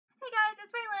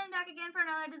back again for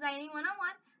another Designing 101.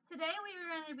 Today we are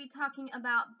going to be talking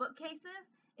about bookcases.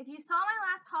 If you saw my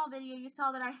last haul video, you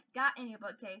saw that I got a new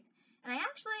bookcase. And I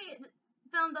actually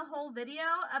filmed a whole video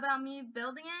about me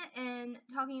building it and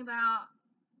talking about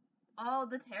all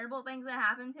the terrible things that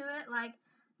happened to it, like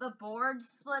the board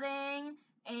splitting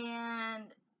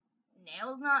and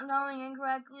nails not going in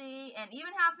correctly, and even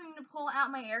having to pull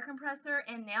out my air compressor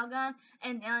and nail gun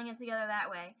and nailing it together that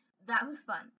way. That was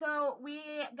fun. So we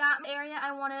got the area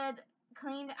I wanted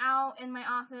cleaned out in my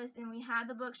office, and we had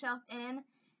the bookshelf in,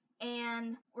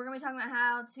 and we're going to be talking about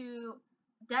how to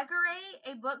decorate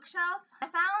a bookshelf. I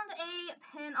found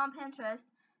a pin on Pinterest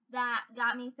that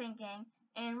got me thinking,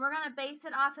 and we're going to base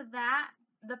it off of that.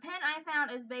 The pin I found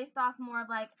is based off more of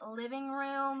like living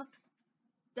room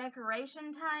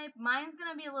decoration type. Mine's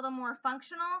going to be a little more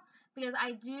functional because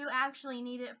I do actually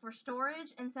need it for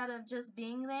storage instead of just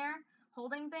being there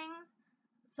holding things.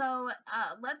 So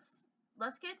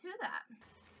let's get to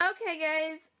that. Okay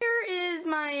guys, here is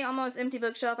my almost empty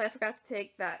bookshelf. I forgot to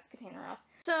take that container off.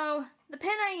 So the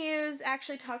pen I use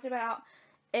actually talked about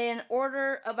an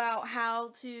order about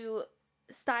how to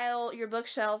style your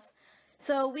bookshelves.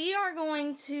 So we are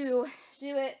going to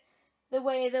do it the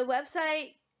way the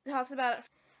website talks about it.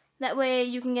 That way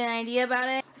you can get an idea about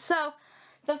it. So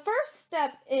the first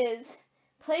step is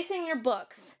placing your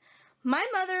books. My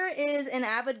mother is an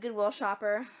avid Goodwill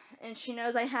shopper, and she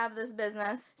knows I have this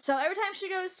business. So every time she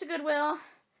goes to Goodwill,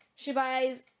 she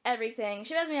buys everything.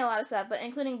 She buys me a lot of stuff, but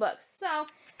including books. So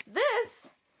this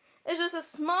is just a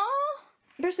small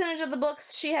percentage of the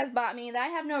books she has bought me that I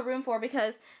have no room for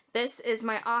because this is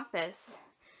my office,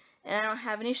 and I don't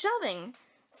have any shelving.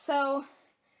 So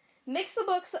mix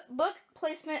the book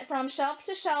placement from shelf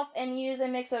to shelf and use a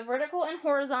mix of vertical and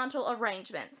horizontal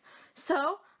arrangements.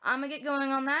 So I'm going to get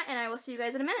going on that, and I will see you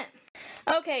guys in a minute.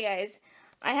 Okay guys,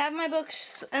 I have my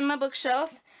books in my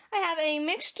bookshelf. I have a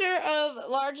mixture of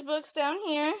large books down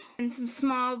here, and some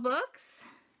small books,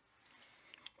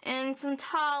 and some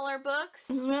taller books.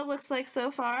 This is what it looks like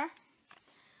so far.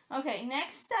 Okay,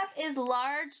 next step is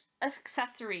large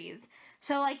accessories.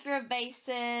 So like your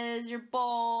vases, your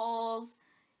bowls,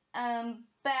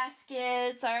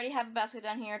 baskets. I already have a basket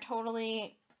down here.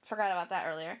 Totally forgot about that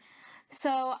earlier.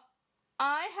 So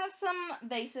I have some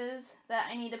vases that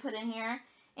I need to put in here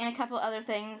and a couple other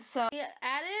things. So I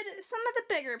added some of the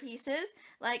bigger pieces,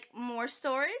 like more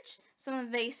storage, some of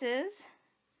the vases,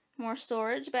 more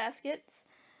storage baskets.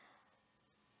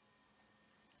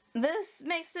 This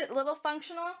makes it a little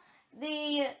functional.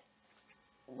 The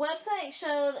website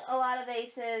showed a lot of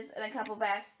vases and a couple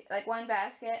baskets, like one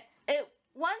basket. It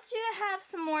wants you to have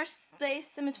some more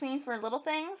space in between for little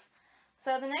things.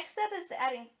 So the next step is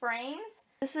adding frames.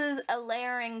 This is a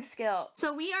layering skill.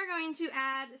 So we are going to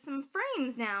add some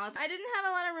frames now. If I didn't have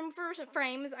a lot of room for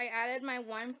frames, I added my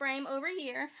one frame over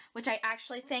here, which I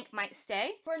actually think might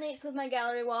stay. Coordinates with my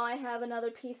gallery wall. I have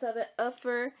another piece of it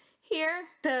over here.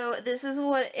 So this is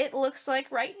what it looks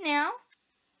like right now.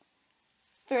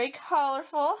 Very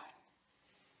colorful.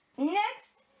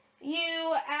 Next,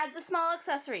 you add the small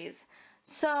accessories.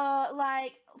 So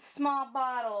like small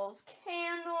bottles,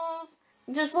 candles,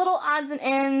 just little odds and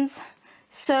ends.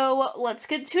 So let's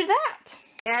get to that.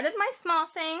 I added my small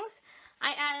things.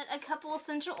 I added a couple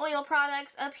essential oil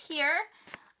products up here.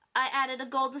 I added a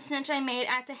gold cinch I made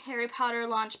at the Harry Potter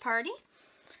launch party.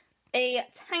 A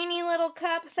tiny little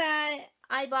cup that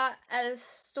I bought at a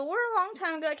store a long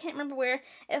time ago. I can't remember where.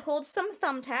 It holds some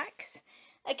thumbtacks,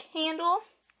 a candle,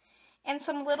 and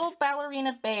some little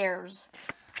ballerina bears.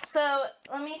 So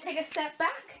let me take a step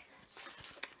back,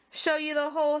 show you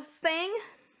the whole thing.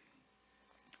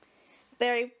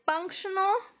 Very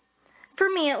functional, for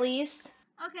me at least.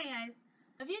 Okay guys,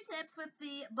 a few tips with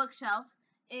the bookshelves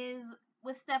is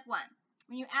with step one.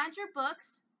 When you add your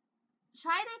books,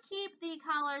 try to keep the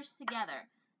colors together.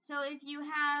 So if you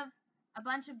have a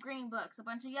bunch of green books, a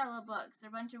bunch of yellow books, or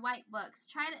a bunch of white books,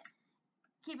 try to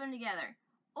keep them together.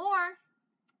 Or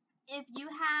if you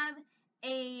have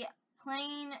a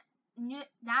plain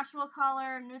natural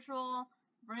color, neutral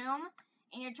room,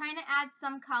 and you're trying to add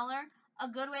some color, a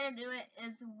good way to do it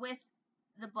is with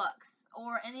the books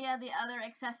or any of the other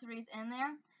accessories in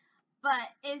there. But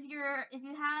if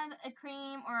you have a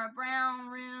cream or a brown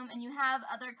room and you have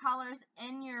other colors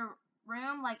in your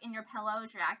room, like in your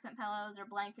pillows, your accent pillows or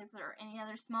blankets or any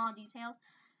other small details,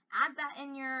 add that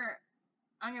on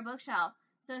your bookshelf.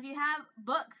 So if you have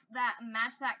books that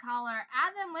match that color,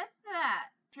 add them with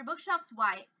that. If your bookshelf's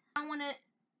white, I don't want it,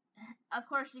 of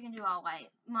course you can do all white,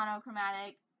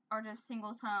 monochromatic, or just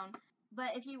single tone.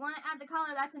 But if you want to add the color,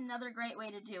 that's another great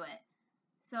way to do it.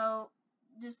 So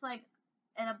just like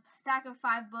in a stack of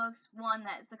 5 books, one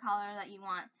that's the color that you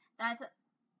want. That's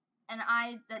an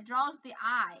eye that draws the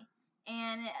eye,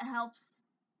 and it helps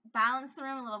balance the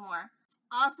room a little more.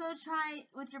 Also, try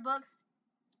with your books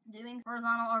doing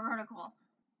horizontal or vertical.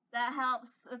 That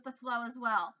helps with the flow as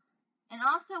well. And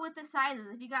also with the sizes.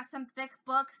 If you got some thick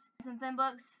books, some thin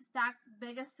books, stack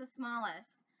biggest to smallest.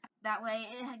 That way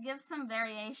it gives some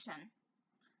variation.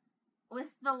 With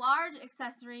the large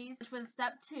accessories, which was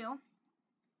step 2,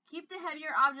 keep the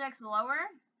heavier objects lower.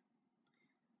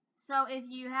 So if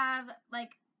you have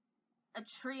like a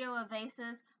trio of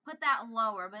vases, put that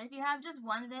lower. But if you have just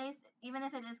one vase, even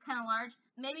if it is kind of large,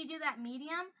 maybe do that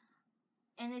medium.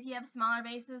 And if you have smaller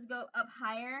vases, go up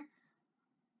higher.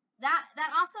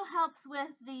 That also helps with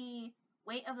the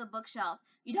weight of the bookshelf.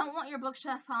 You don't want your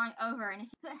bookshelf falling over. And if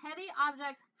you put heavy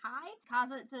objects high,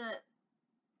 cause it to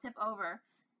tip over.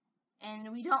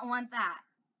 And we don't want that.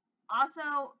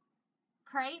 Also,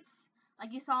 crates,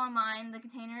 like you saw in mine, the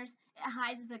containers, it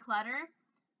hides the clutter.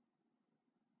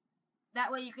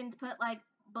 That way you can put like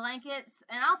blankets,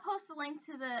 and I'll post a link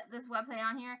to this website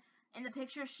on here. In the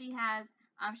picture she has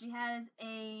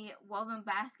a woven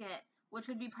basket, which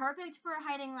would be perfect for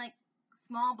hiding like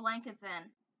small blankets in.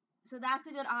 So that's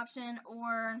a good option.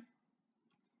 Or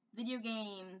video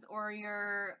games, or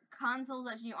your consoles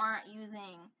that you aren't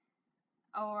using,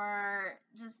 or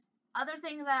just other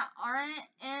things that aren't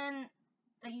in,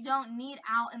 that you don't need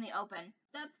out in the open.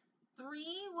 Step 3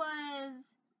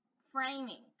 was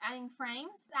framing. Adding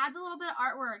frames adds a little bit of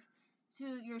artwork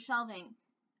to your shelving.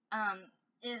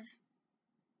 If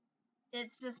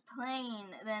it's just plain,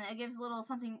 then it gives a little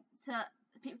something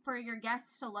for your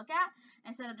guests to look at,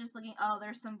 instead of just looking, oh,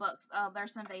 there's some books, oh,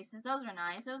 there's some vases, those are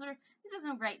nice, these are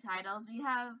some great titles. But you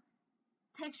have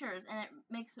pictures, and it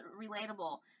makes it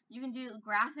relatable. You can do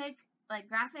graphic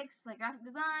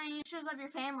design, pictures of your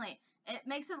family. It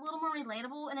makes it a little more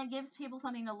relatable, and it gives people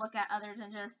something to look at other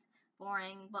than just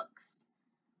boring books.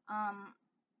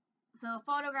 So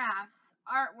photographs,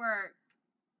 artwork,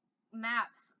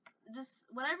 maps, just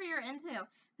whatever you're into.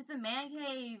 If it's a man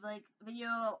cave, like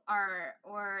video art,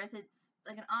 or if it's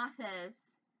like an office,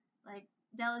 like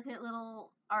delicate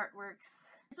little artworks.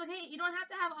 It's okay, you don't have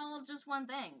to have all of just one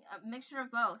thing. A mixture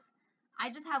of both. I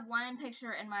just have one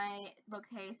picture in my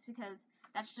bookcase because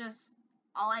that's just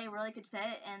all I really could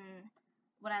fit and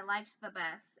what I liked the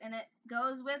best. And it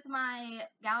goes with my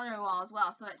gallery wall as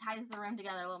well, so it ties the room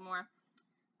together a little more.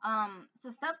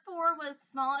 So step 4 was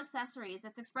small accessories.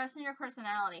 It's expressing your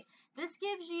personality. This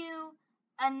gives you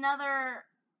another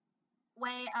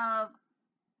way of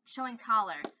showing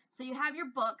color. So you have your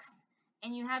books,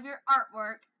 and you have your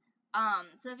artwork.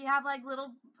 So if you have like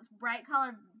little bright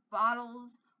colored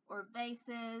bottles or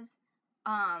vases,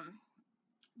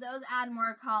 those add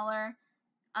more color.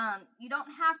 You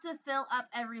don't have to fill up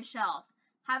every shelf.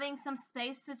 Having some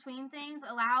space between things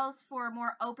allows for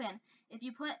more open. If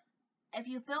you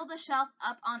fill the shelf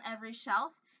up on every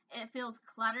shelf, it feels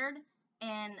cluttered,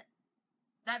 and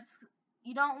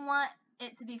you don't want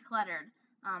it to be cluttered.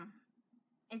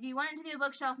 If you want it to be a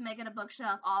bookshelf, make it a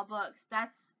bookshelf, all books.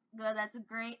 That's good. That's a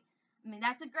great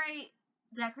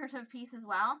decorative piece as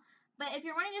well. But if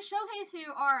you're wanting to showcase who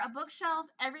you are, a bookshelf,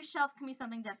 every shelf can be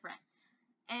something different.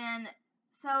 And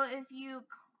so if you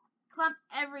clump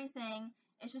everything,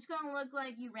 it's just going to look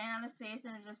like you ran out of space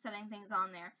and are just setting things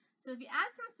on there. So if you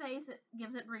add some space, it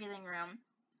gives it breathing room.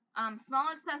 Small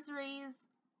accessories,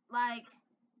 like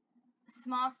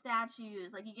small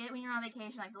statues, like you get when you're on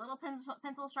vacation, like the little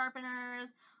pencil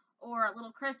sharpeners, or a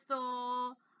little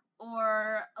crystal,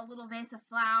 or a little vase of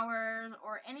flowers,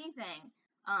 or anything.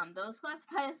 Those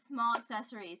classify as small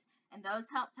accessories, and those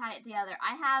help tie it together.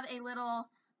 I have a little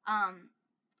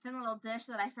thin little dish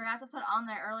that I forgot to put on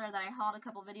there earlier that I hauled a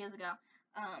couple videos ago,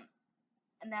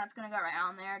 and that's gonna go right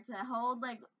on there to hold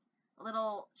like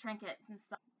little trinkets and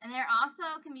stuff. And there also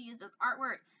can be used as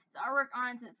artwork. It's artwork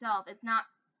on itself. It's not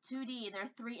 2D.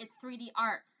 It's 3D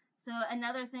art. So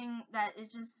another thing that is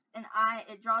just an eye,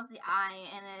 it draws the eye,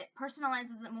 and it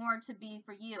personalizes it more to be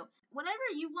for you. Whatever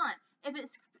you want. If it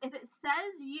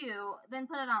says you, then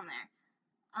put it on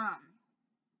there.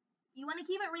 You want to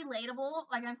keep it relatable,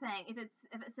 like I'm saying. If it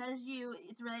says you,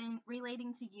 it's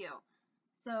relating to you.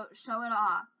 So show it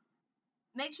off.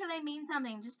 Make sure they mean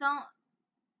something. Just don't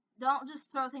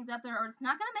just throw things up there, or it's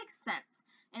not going to make sense,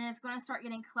 and it's going to start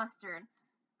getting clustered.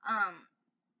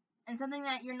 And something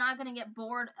that you're not going to get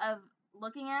bored of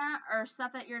looking at, or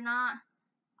stuff that you're not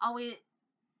always.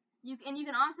 You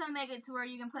can also make it to where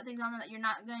you can put things on there that you're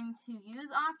not going to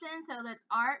use often, so that's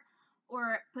art,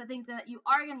 or put things that you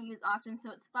are going to use often,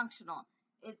 so it's functional.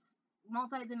 It's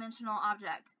multi-dimensional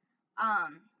object.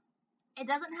 It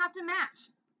doesn't have to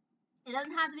match. It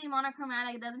doesn't have to be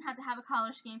monochromatic. It doesn't have to have a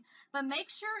color scheme, but make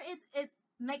sure it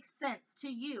makes sense to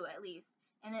you at least,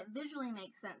 and it visually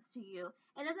makes sense to you.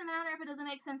 It doesn't matter if it doesn't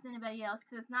make sense to anybody else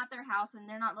because it's not their house and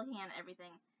they're not looking at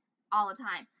everything all the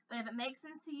time. But if it makes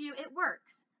sense to you, it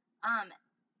works.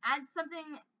 Add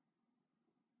something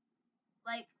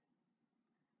like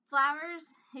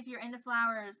flowers if you're into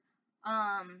flowers.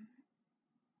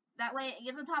 That way it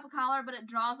gives a pop of color, but it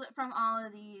draws it from all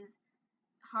of these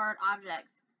hard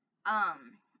objects.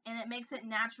 And it makes it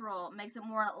natural, makes it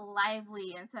more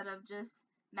lively instead of just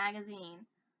magazine.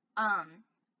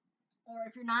 Or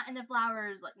if you're not into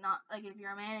flowers, like if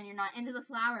you're a man and you're not into the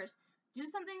flowers, do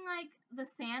something like the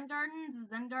sand gardens, the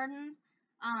Zen gardens.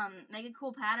 Make a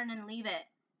cool pattern and leave it.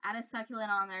 Add a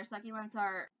succulent on there. Succulents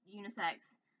are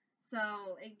unisex.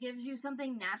 So it gives you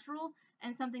something natural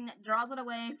and something that draws it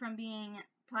away from being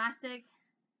plastic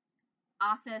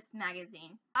office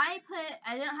magazine. I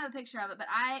didn't have a picture of it,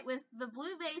 but with the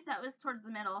blue vase that was towards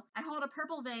the middle, I hold a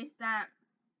purple vase that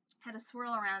had a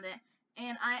swirl around it,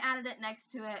 and I added it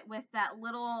next to it with that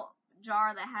little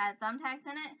jar that had thumbtacks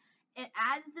in it. It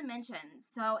adds dimensions,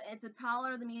 so it's a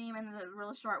taller, the medium, and the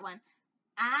real short one.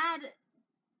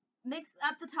 Mix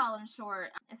up the tall and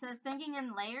short. It says thinking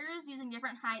in layers using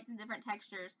different heights and different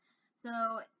textures. So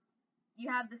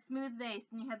you have the smooth vase,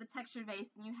 and you have the textured vase,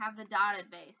 and you have the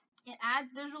dotted vase. It adds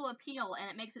visual appeal,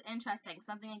 and it makes it interesting.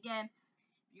 Something, again,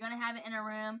 you're going to have it in a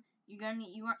room, you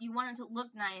want it to look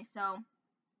nice, so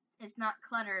it's not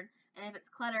cluttered. And if it's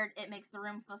cluttered, it makes the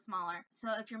room feel smaller. So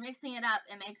if you're mixing it up,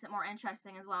 it makes it more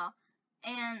interesting as well.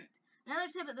 And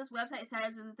another tip that this website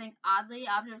says is to think oddly.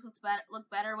 Objects look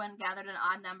better when gathered in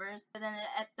odd numbers. But then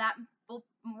that will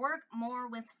work more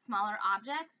with smaller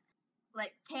objects,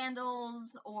 like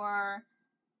candles, or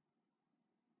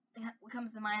what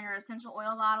comes to mind are essential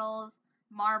oil bottles,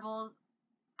 marbles.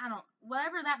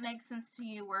 Whatever that makes sense to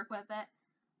you, work with it.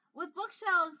 With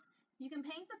bookshelves, you can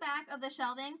paint the back of the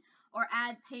shelving, or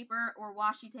add paper or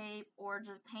washi tape, or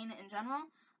just paint it in general.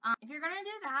 If you're going to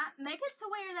do that, make it to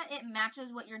where that it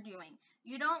matches what you're doing.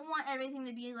 You don't want everything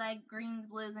to be like greens,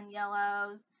 blues, and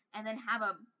yellows, and then have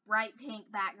a bright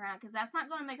pink background, because that's not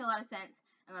going to make a lot of sense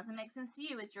unless it makes sense to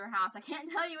you. It's your house. I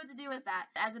can't tell you what to do with that.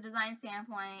 As a design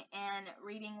standpoint, and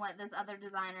reading what this other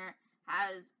designer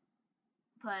has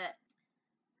put,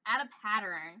 add a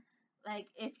pattern. Like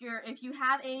if you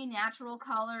have a natural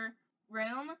color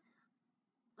room,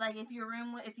 like if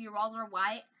your walls are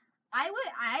white,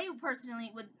 I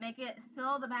personally would make it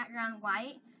still the background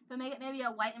white, but make it maybe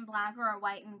a white and black or a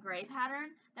white and gray pattern.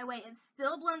 That way it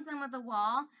still blends in with the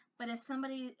wall, but and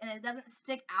it doesn't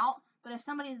stick out, but if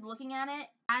somebody's looking at it,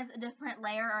 adds a different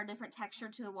layer or a different texture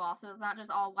to the wall. So it's not just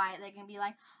all white. They can be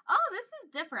like, oh, this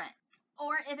is different.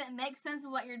 Or if it makes sense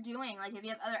of what you're doing, like if you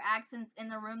have other accents in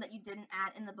the room that you didn't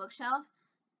add in the bookshelf,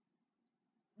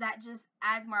 that just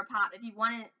adds more pop. If you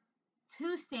want it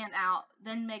to stand out,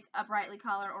 then make a brightly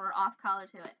colored or off color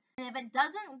to it. And if it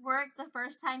doesn't work the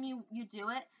first time you do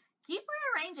it, keep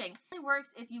rearranging. It only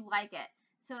works if you like it.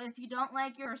 So if you don't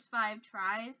like your first 5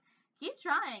 tries, keep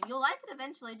trying. You'll like it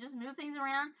eventually. Just move things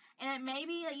around, and it may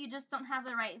be that you just don't have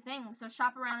the right things. So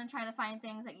shop around and try to find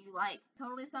things that you like.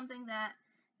 Totally something that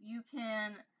you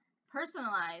can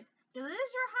personalize, because it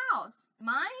is your house.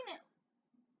 Mine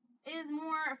is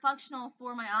more functional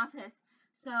for my office,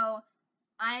 so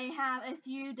I have a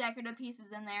few decorative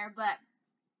pieces in there, but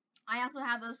I also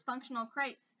have those functional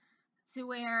crates to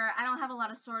where I don't have a lot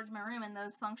of storage in my room, and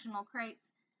those functional crates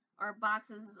or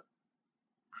boxes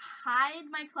hide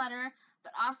my clutter,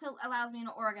 but also allows me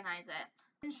to organize it.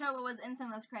 I didn't show what was in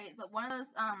some of those crates, but one of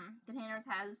those containers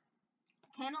has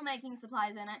candle making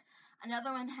supplies in it.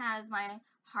 Another one has my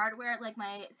hardware, like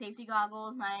my safety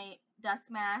goggles, my dust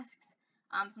masks,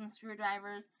 some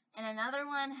screwdrivers, and another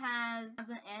one has odds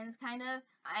and ends, kind of.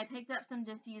 I picked up some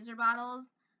diffuser bottles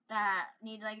that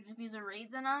need like diffuser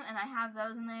reeds in them, and I have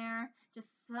those in there.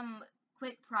 Just some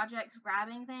quick project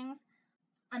grabbing things.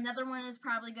 Another one is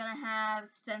probably going to have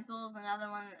stencils. Another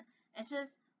one, it's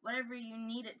just whatever you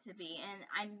need it to be, and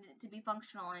I need it to be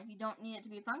functional. And if you don't need it to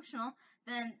be functional,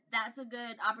 then that's a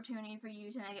good opportunity for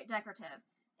you to make it decorative.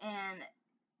 And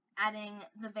adding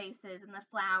the vases and the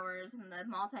flowers and the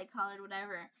multicolored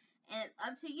whatever. And it's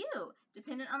up to you,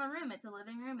 dependent on the room. It's a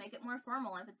living room, make it more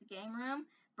formal. If it's a game room,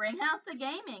 bring out the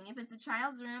gaming. If it's a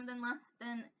child's room,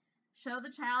 then show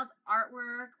the child's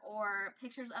artwork or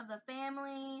pictures of the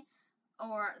family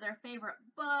or their favorite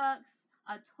books,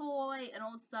 a toy, an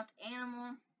old stuffed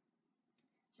animal.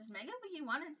 Just make it what you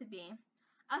want it to be.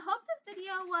 I hope this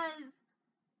video was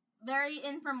very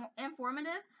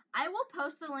informative. I will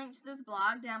post a link to this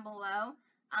blog down below.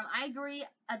 I agree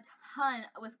a ton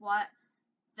with what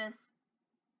this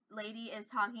lady is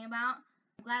talking about.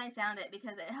 I'm glad I found it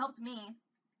because it helped me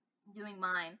doing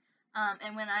mine.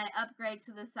 And when I upgrade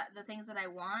to the things that I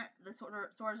want, the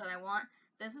storage that I want,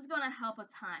 this is going to help a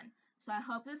ton. So I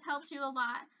hope this helps you a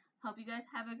lot. Hope you guys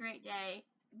have a great day.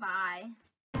 Bye.